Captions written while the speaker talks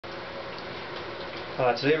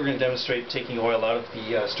Today we're going to demonstrate taking oil out of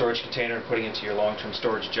the storage container and putting it into your long-term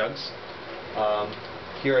storage jugs.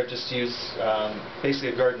 Here I've just used basically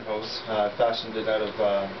a garden hose. Fashioned it out of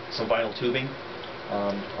some vinyl tubing.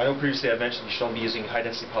 I know previously I mentioned you should only be using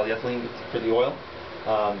high-density polyethylene for the oil,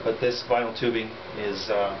 but this vinyl tubing is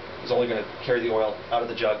only going to carry the oil out of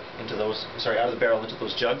the jug into those, out of the barrel into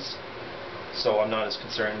those jugs. So I'm not as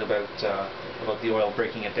concerned about the oil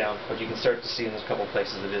breaking it down, but you can start to see in a couple of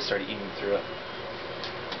places it is starting eating through it.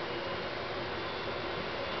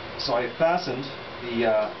 So I fastened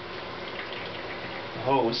the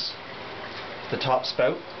hose, the top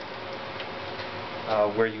spout,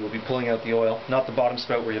 where you will be pulling out the oil, not the bottom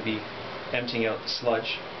spout where you'll be emptying out the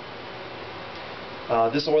sludge.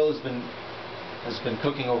 This oil has been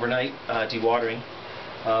cooking overnight, dewatering.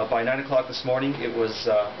 By 9 o'clock this morning it was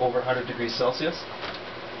over 100 degrees Celsius,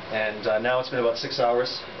 and now it's been about 6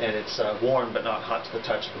 hours and it's warm but not hot to the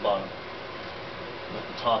touch at the bottom. At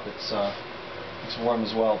the top it's warm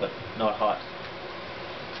as well, but not hot.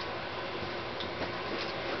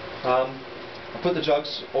 I put the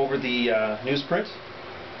jugs over the newsprint.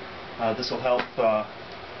 This will help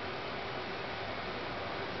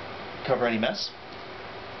cover any mess.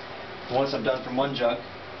 Once I'm done from one jug,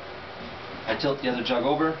 I tilt the other jug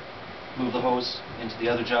over, move the hose into the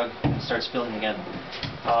other jug, and it starts filling again.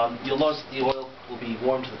 You'll notice that the oil will be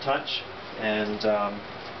warm to the touch, and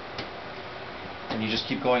you just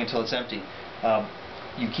keep going until it's empty.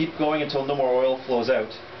 You keep going until no more oil flows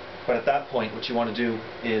out, but at that point what you want to do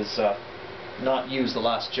is not use the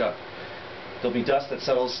last jug. There'll be dust that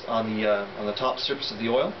settles on the top surface of the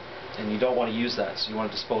oil, and you don't want to use that, so you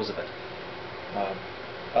want to dispose of it.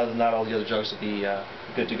 Other than that, all the other jugs will be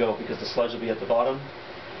good to go, because the sludge will be at the bottom,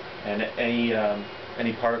 and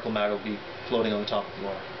any particle matter will be floating on the top of the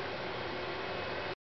oil.